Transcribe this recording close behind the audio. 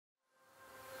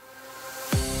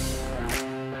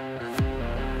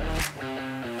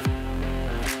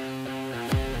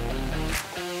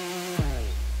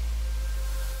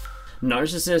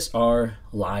Narcissists are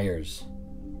liars.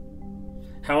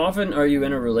 How often are you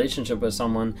in a relationship with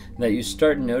someone that you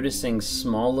start noticing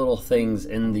small little things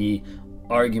in the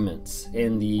arguments,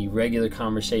 in the regular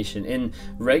conversation, in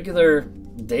regular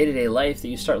day-to-day life that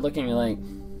you start looking and like,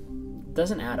 it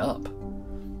doesn't add up.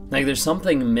 Like there's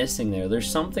something missing there. There's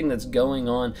something that's going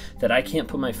on that I can't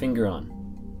put my finger on.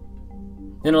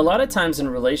 And a lot of times in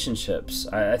relationships,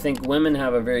 I think women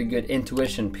have a very good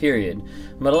intuition, period.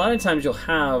 But a lot of times you'll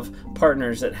have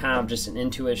partners that have just an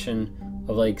intuition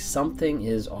of like something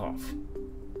is off.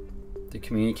 The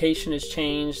communication has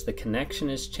changed, the connection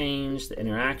has changed, the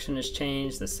interaction has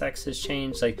changed, the sex has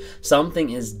changed. Like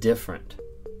something is different.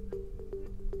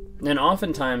 And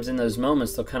oftentimes in those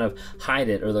moments, they'll kind of hide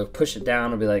it or they'll push it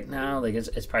down and be like, no, like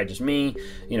it's probably just me.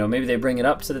 You know, maybe they bring it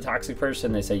up to the toxic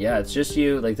person. They say, yeah, it's just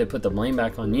you. Like they put the blame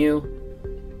back on you.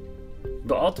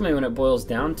 But ultimately, when it boils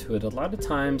down to it, a lot of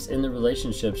times in the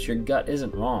relationships, your gut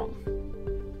isn't wrong.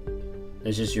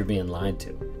 It's just you're being lied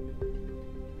to.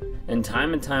 And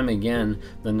time again,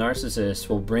 the narcissist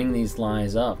will bring these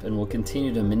lies up and will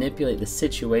continue to manipulate the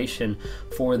situation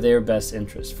for their best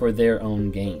interest, for their own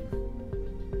gain.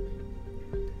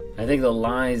 I think the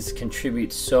lies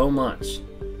contribute so much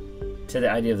to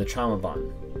the idea of the trauma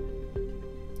bond.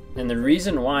 And the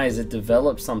reason why is it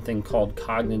develops something called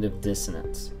cognitive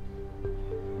dissonance.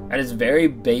 At its very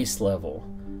base level,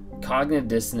 cognitive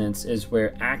dissonance is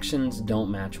where actions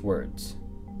don't match words,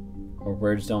 or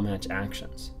words don't match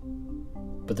actions.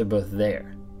 But they're both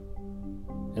there,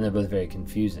 and they're both very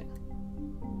confusing.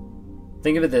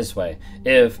 Think of it this way.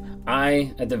 If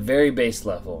I, at the very base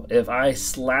level, if I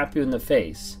slap you in the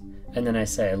face, and then I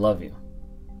say, I love you.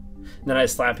 Then I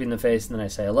slap you in the face, and then I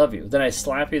say, I love you. Then I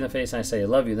slap you in the face, and I say, I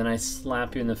love you. Then I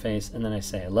slap you in the face, and then I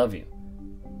say, I love you.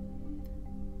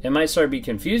 It might start to be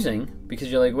confusing, because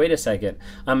you're like, wait a second.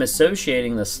 I'm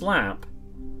associating the slap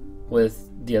with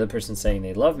the other person saying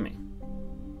they love me.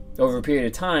 Over a period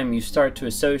of time, you start to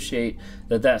associate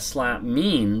that that slap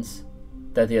means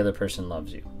that the other person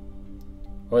loves you.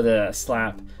 Or that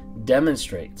slap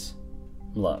demonstrates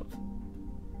love.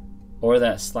 Or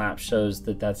that slap shows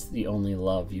that that's the only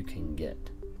love you can get.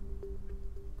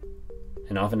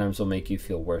 And oftentimes will make you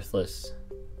feel worthless,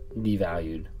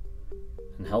 devalued,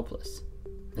 and helpless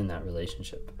in that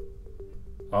relationship.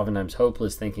 Oftentimes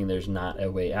hopeless, thinking there's not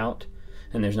a way out,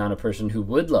 and there's not a person who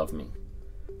would love me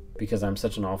because I'm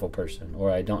such an awful person, or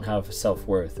I don't have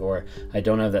self-worth, or I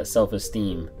don't have that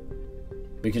self-esteem,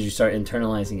 because you start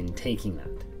internalizing and taking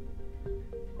that.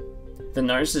 The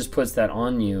narcissist puts that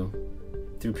on you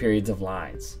through periods of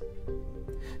lies.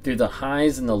 Through the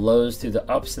highs and the lows, through the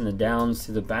ups and the downs,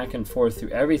 through the back and forth, through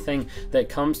everything that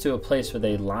comes to a place where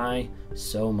they lie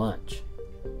so much.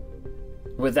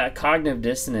 With that cognitive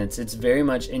dissonance, it's very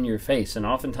much in your face, and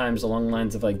oftentimes along the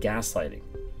lines of like gaslighting.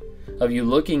 Of you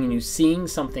looking and you seeing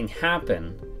something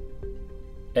happen,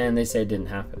 and they say it didn't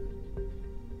happen.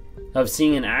 Of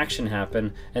seeing an action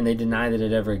happen, and they deny that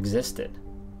it ever existed.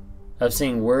 Of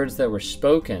seeing words that were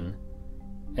spoken,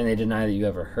 and they deny that you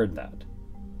ever heard that.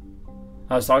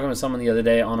 I was talking with someone the other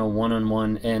day on a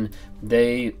one-on-one, and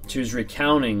she was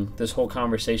recounting this whole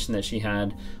conversation that she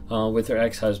had with her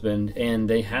ex-husband, and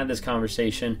they had this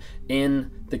conversation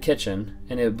in the kitchen,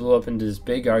 and it blew up into this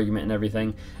big argument and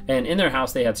everything. And in their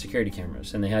house, they had security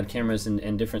cameras, and they had cameras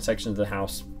in different sections of the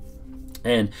house.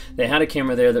 And they had a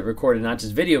camera there that recorded not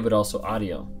just video, but also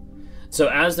audio. So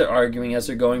as they're arguing, as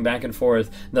they're going back and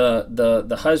forth,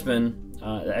 the husband,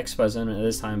 the ex-husband at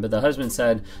this time, but the husband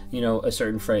said, you know, a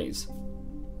certain phrase.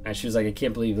 And she was like, I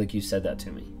can't believe like you said that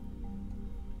to me.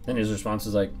 And his response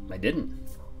was like, I didn't.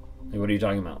 Like, what are you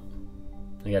talking about?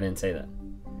 Like, I didn't say that.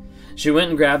 She went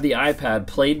and grabbed the iPad,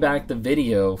 played back the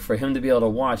video for him to be able to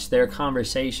watch their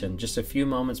conversation just a few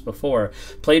moments before,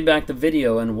 played back the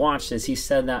video and watched as he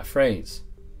said that phrase.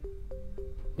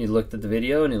 He looked at the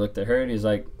video and he looked at her and he's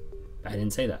like, I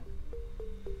didn't say that.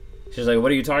 She's like,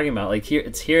 what are you talking about? Like, here,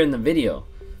 it's here in the video.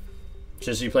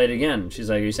 She played it again. She's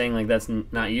like, are you saying like that's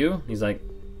not you? He's like,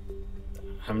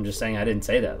 I'm just saying I didn't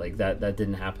say that. Like that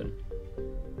didn't happen.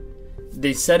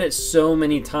 They said it so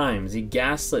many times. He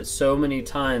gaslit so many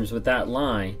times with that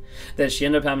lie that she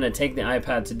ended up having to take the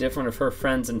iPad to different of her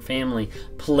friends and family,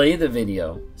 play the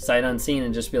video, sight unseen,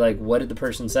 and just be like, what did the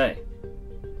person say?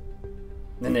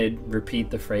 Then they'd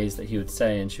repeat the phrase that he would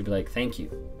say, and she'd be like, thank you.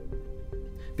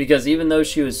 Because even though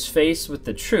she was faced with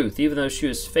the truth, even though she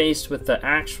was faced with the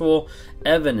actual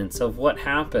evidence of what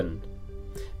happened,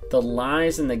 the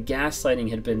lies and the gaslighting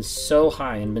had been so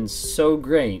high and been so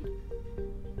great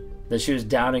that she was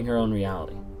doubting her own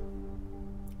reality.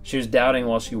 She was doubting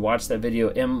while she watched that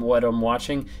video, am what I'm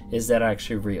watching, is that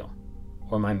actually real?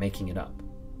 Or am I making it up?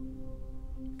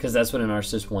 because that's what a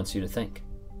narcissist wants you to think.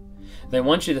 They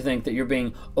want you to think that you're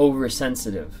being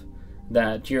oversensitive,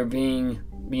 that you're being,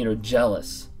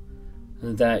 jealous,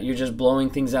 that you're just blowing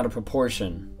things out of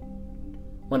proportion,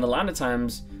 when a lot of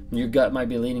times your gut might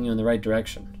be leading you in the right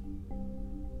direction.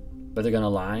 But they're going to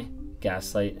lie,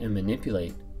 gaslight, and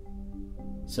manipulate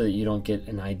so that you don't get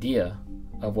an idea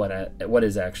of what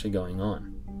is actually going on.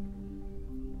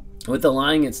 With the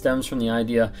lying, it stems from the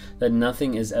idea that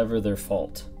nothing is ever their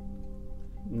fault.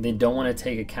 They don't want to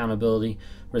take accountability,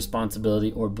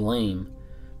 responsibility, or blame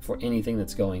for anything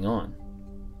that's going on.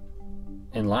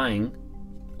 And lying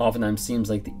oftentimes seems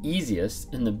like the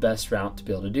easiest and the best route to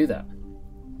be able to do that.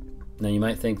 Now you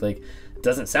might think, like, it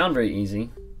doesn't sound very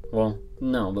easy. Well,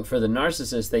 no, but for the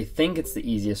narcissist, they think it's the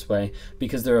easiest way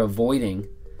because they're avoiding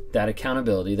that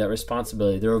accountability, that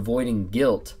responsibility. They're avoiding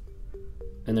guilt,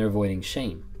 and they're avoiding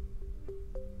shame.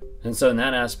 And so in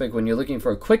that aspect, when you're looking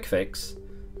for a quick fix,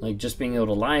 like just being able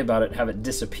to lie about it, have it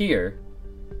disappear,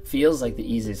 feels like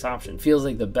the easiest option, feels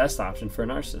like the best option for a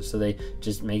narcissist. So they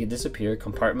just make it disappear,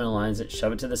 compartmentalize it,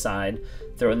 shove it to the side,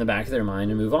 throw it in the back of their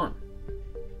mind, and move on.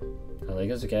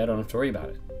 Like, it's okay, I don't have to worry about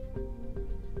it.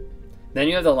 Then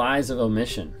you have the lies of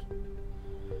omission.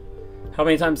 How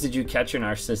many times did you catch your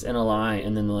narcissist in a lie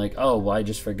and then they're like, oh, well, I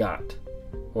just forgot.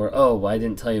 Or, oh, well, I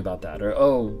didn't tell you about that. Or,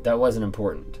 oh, that wasn't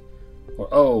important. Or,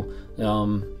 oh,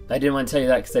 I didn't want to tell you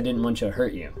that because I didn't want you to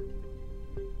hurt you.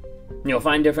 You'll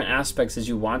find different aspects as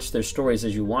you watch their stories,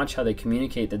 as you watch how they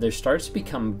communicate, that there starts to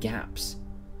become gaps.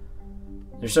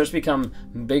 There starts to become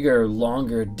bigger,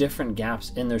 longer, different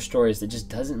gaps in their stories that just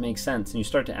doesn't make sense. And you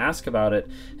start to ask about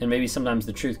it, and maybe sometimes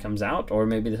the truth comes out, or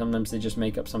maybe sometimes they just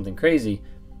make up something crazy.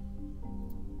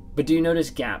 But do you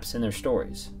notice gaps in their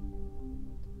stories?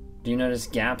 Do you notice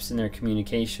gaps in their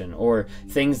communication, or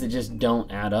things that just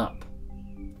don't add up?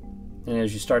 And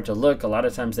as you start to look, a lot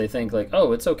of times they think like,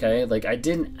 oh, it's okay. Like, I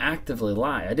didn't actively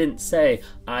lie. I didn't say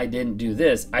I didn't do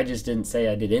this. I just didn't say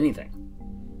I did anything.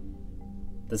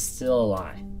 That's still a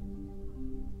lie.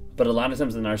 But a lot of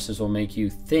times the narcissist will make you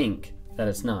think that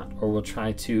it's not, or will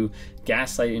try to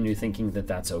gaslight into thinking that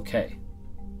that's okay,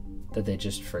 that they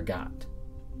just forgot.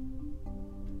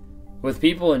 With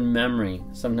people in memory,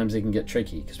 sometimes it can get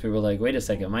tricky because people are like, wait a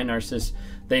second, my narcissist,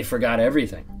 they forgot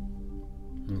everything.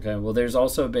 Okay, well, there's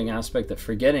also a big aspect that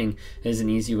forgetting is an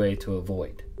easy way to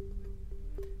avoid.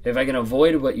 If I can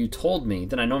avoid what you told me,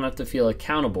 then I don't have to feel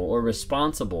accountable or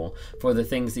responsible for the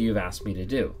things that you've asked me to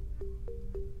do.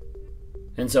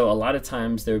 And so a lot of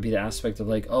times there would be the aspect of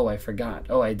like, oh, I forgot.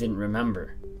 Oh, I didn't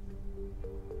remember.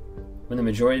 When the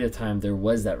majority of the time there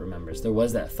was that remembrance, there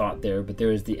was that thought there, but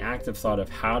there is the active thought of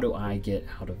how do I get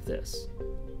out of this?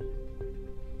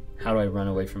 How do I run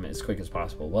away from it as quick as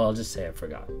possible? Well, I'll just say I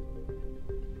forgot.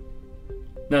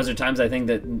 Now, is there times I think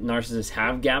that narcissists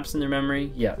have gaps in their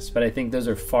memory? Yes, but I think those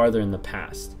are farther in the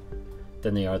past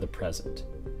than they are the present.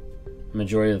 The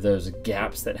majority of those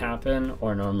gaps that happen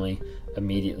are normally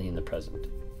immediately in the present.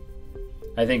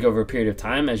 I think over a period of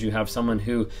time, as you have someone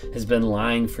who has been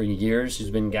lying for years,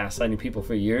 who's been gaslighting people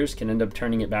for years, can end up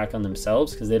turning it back on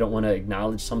themselves because they don't want to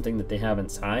acknowledge something that they have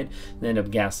inside. They end up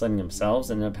gaslighting themselves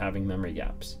and end up having memory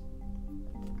gaps.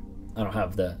 I don't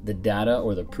have the data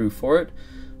or the proof for it.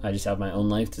 I just have my own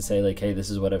life to say like, hey, this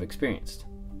is what I've experienced.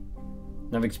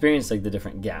 And I've experienced like the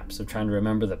different gaps of trying to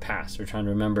remember the past, or trying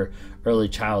to remember early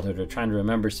childhood, or trying to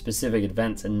remember specific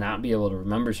events and not be able to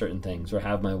remember certain things, or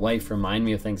have my wife remind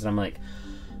me of things and I'm like,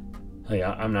 oh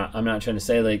yeah, I'm not trying to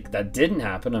say like that didn't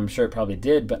happen. I'm sure it probably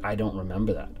did, but I don't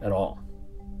remember that at all.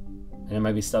 And it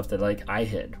might be stuff that like I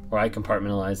hid or I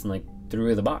compartmentalized and like threw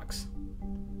away the box.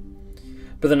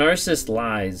 But the narcissist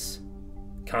lies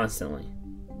constantly.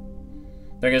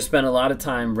 They're going to spend a lot of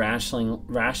time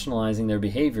rationalizing their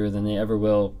behavior than they ever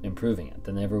will improving it,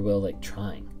 than they ever will like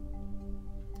trying.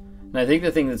 And I think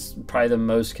the thing that's probably the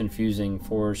most confusing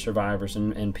for survivors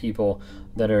and people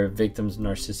that are victims of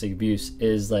narcissistic abuse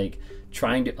is like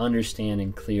trying to understand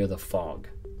and clear the fog.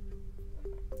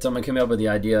 Someone came up with the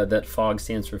idea that FOG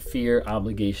stands for fear,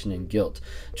 obligation, and guilt.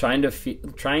 Trying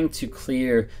to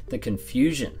clear the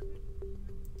confusion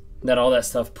that all that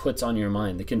stuff puts on your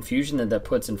mind, the confusion that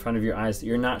puts in front of your eyes, that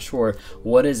you're not sure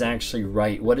what is actually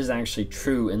right, what is actually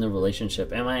true in the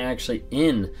relationship. Am I actually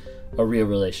in a real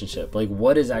relationship? Like,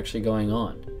 what is actually going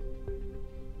on?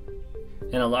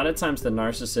 And a lot of times the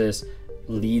narcissist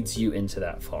leads you into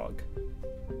that fog.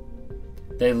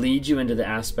 They lead you into the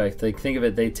aspect, like think of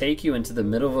it, they take you into the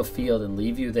middle of a field and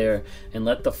leave you there and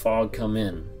let the fog come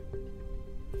in.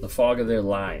 The fog of their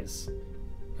lies,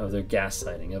 of their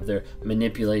gaslighting, of their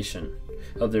manipulation,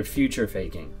 of their future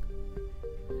faking.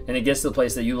 And it gets to the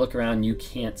place that you look around and you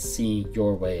can't see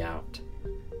your way out.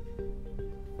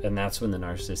 And that's when the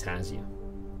narcissist has you.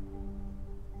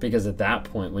 Because at that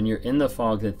point, when you're in the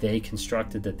fog that they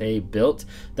constructed, that they built,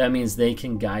 that means they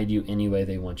can guide you any way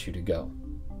they want you to go.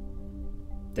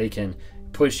 They can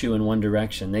push you in one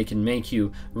direction. They can make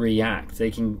you react. They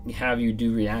can have you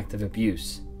do reactive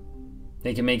abuse.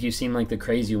 They can make you seem like the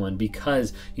crazy one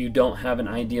because you don't have an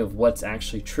idea of what's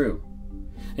actually true.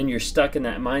 And you're stuck in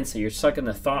that mindset. You're stuck in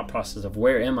the thought process of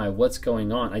where am I? What's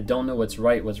going on? I don't know what's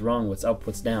right, what's wrong, what's up,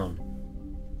 what's down.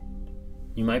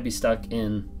 You might be stuck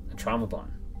in a trauma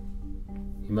bond.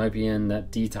 You might be in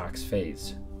that detox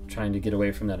phase, trying to get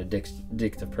away from that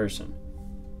addictive person.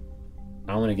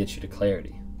 I want to get you to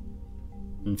clarity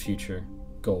in future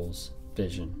goals,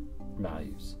 vision,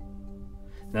 values.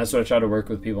 And that's what I try to work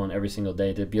with people on every single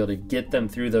day, to be able to get them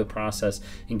through the process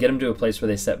and get them to a place where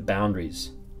they set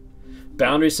boundaries.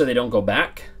 Boundaries so they don't go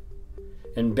back,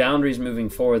 and boundaries moving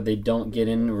forward, they don't get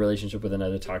in a relationship with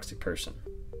another toxic person.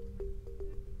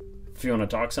 If you want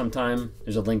to talk sometime,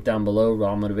 there's a link down below,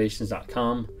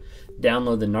 rawmotivations.com.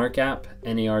 Download the NARC app,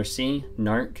 N-A-R-C,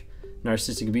 NARC,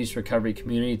 Narcissistic Abuse Recovery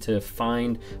Community, to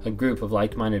find a group of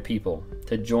like-minded people,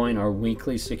 to join our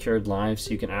weekly secured lives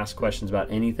so you can ask questions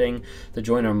about anything, to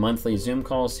join our monthly Zoom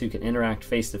calls so you can interact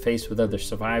face-to-face with other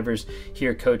survivors,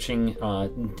 hear coaching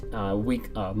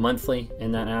monthly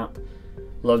in that app.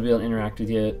 Love to be able to interact with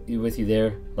you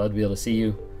there. Love to be able to see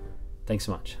you. Thanks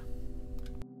so much.